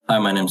Hi,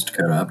 my name's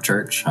Dakota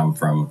Upchurch. I'm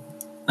from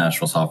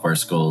Nashville Software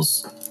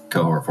School's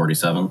Cohort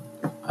 47.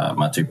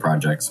 My two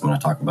projects I'm going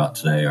to talk about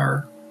today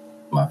are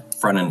my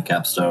front-end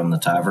capstone, The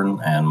Tavern,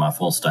 and my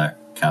full-stack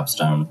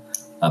capstone,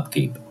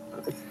 Upkeep.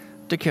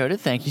 Dakota,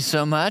 thank you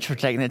so much for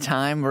taking the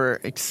time. We're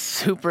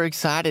super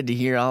excited to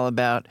hear all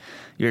about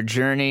your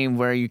journey,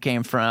 where you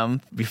came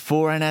from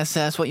before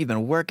NSS, what you've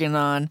been working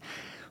on,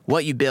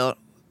 what you built,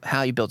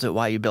 how you built it,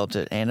 why you built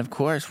it, and of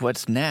course,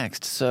 what's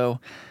next. So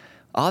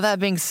all that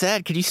being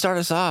said, could you start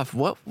us off?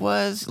 What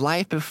was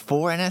life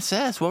before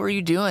NSS? What were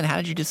you doing? How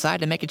did you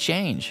decide to make a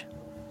change?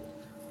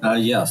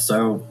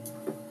 So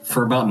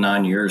for about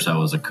 9 years, I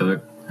was a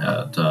cook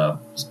at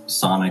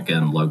Sonic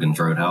and Logan's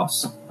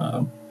Roadhouse.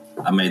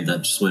 I made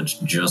that switch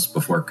just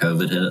before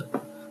COVID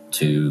hit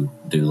to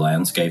do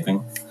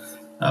landscaping,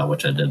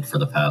 which I did for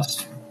the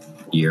past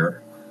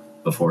year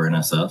before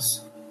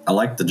NSS. I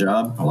liked the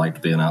job. I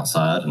liked being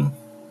outside and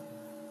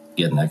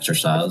getting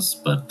exercise,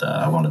 but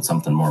I wanted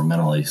something more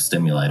mentally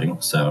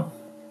stimulating, so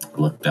I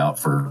looked out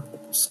for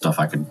stuff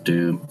I could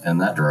do in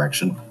that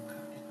direction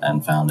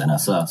and found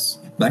NSS.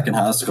 Back in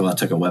high school, I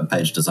took a web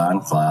page design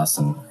class,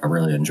 and I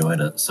really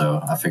enjoyed it,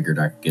 so I figured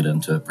I could get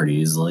into it pretty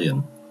easily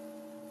and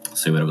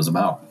see what it was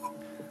about.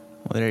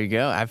 Well, there you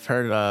go. I've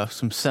heard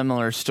some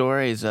similar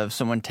stories of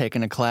someone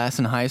taking a class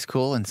in high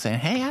school and saying,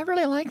 hey, I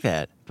really like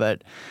that,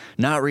 but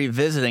not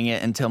revisiting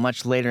it until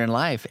much later in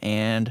life,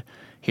 and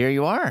here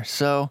you are.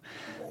 So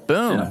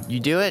boom, You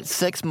do it.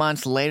 6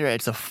 months later,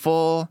 it's a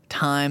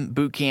full-time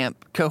boot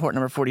camp, cohort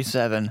number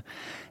 47.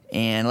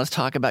 And let's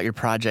talk about your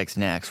projects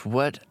next.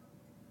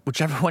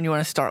 Whichever one you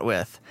want to start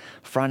with,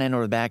 front end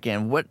or the back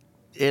end, what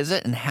is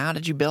it and how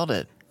did you build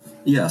it?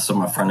 Yeah, so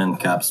my front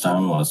end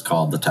capstone was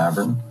called The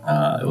Tavern.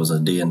 It was a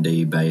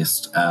D&D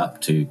based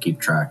app to keep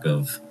track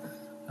of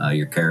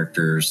your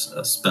characters,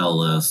 a spell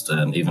list,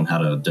 and even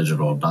had a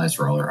digital dice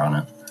roller on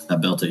it. I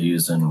built it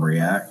using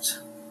React,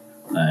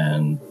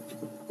 and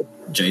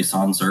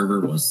JSON server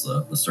was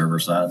the server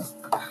side,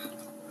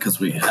 because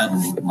we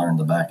hadn't learned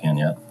the back end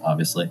yet,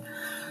 obviously.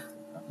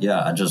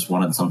 Yeah, I just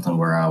wanted something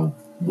where I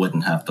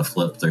wouldn't have to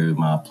flip through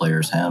my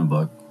player's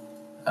handbook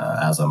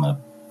as I'm a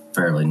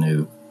fairly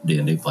new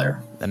D&D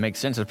player. That makes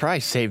sense. It probably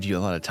saved you a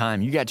lot of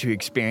time. You got to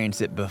experience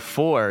it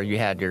before you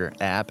had your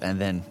app and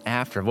then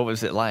after. What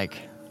was it like?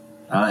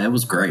 It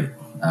was great.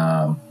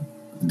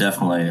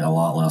 Definitely a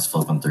lot less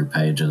flipping through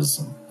pages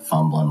and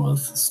fumbling with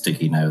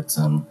sticky notes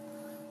and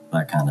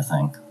that kind of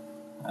thing.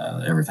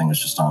 Everything was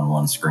just on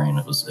one screen.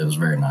 It was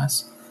very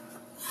nice.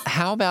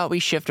 How about we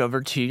shift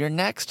over to your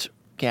next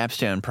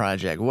capstone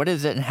project? What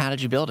is it and how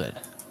did you build it?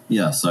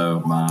 Yeah, so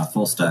my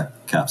full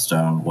stack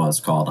capstone was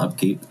called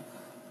Upkeep,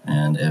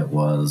 and it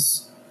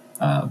was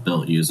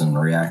built using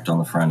React on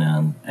the front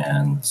end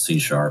and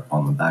C#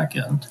 on the back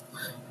end.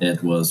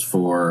 It was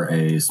for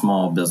a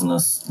small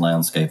business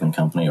landscaping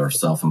company or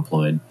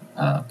self-employed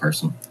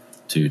person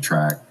to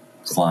track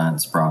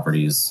clients'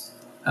 properties,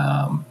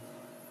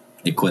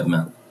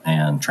 equipment,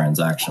 and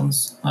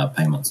transactions,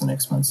 payments and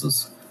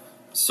expenses.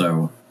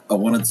 So I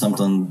wanted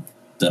something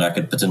that I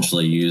could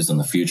potentially use in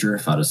the future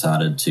if I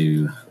decided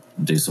to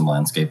do some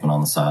landscaping on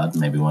the side,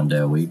 maybe one day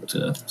a week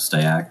to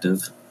stay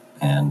active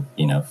and,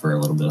 for a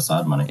little bit of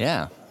side money.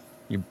 Yeah.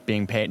 You're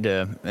being paid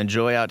to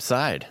enjoy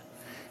outside.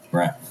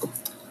 Right.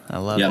 I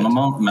love it. Yeah,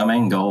 my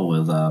main goal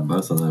with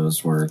both of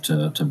those were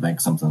to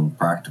make something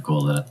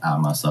practical that I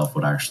myself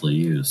would actually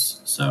use.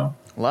 So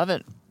love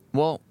it.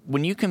 Well,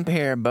 when you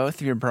compare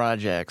both of your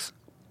projects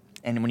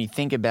and when you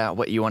think about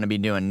what you want to be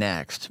doing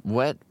next,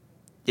 what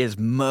is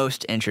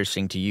most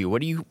interesting to you?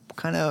 What are you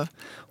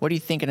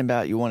thinking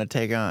about you want to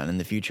take on in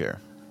the future?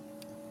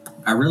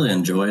 I really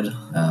enjoyed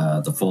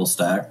the full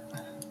stack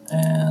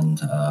and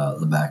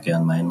the back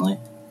end mainly.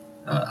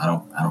 I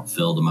don't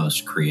feel the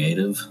most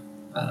creative,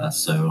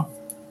 so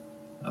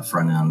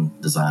front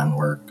end design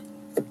work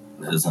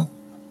isn't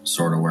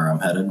sort of where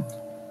I'm headed.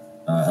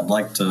 I'd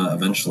like to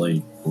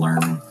eventually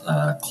learn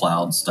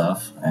cloud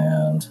stuff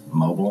and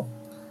mobile.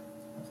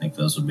 I think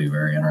those would be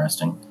very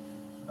interesting.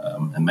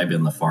 And maybe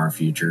in the far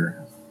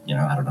future,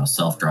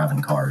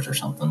 self-driving cars or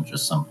something,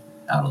 just some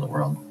out of the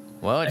world.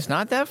 Well, it's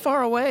not that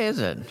far away, is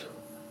it?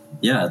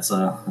 Yeah,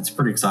 it's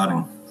pretty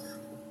exciting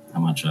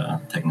how much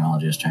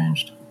technology has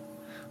changed.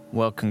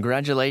 Well,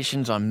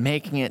 congratulations on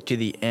making it to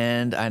the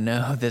end. I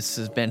know this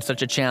has been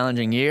such a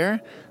challenging year,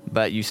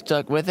 but you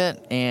stuck with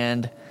it,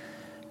 and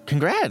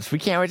congrats. We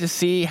can't wait to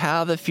see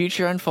how the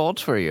future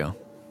unfolds for you.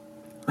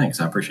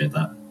 Thanks, I appreciate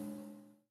that.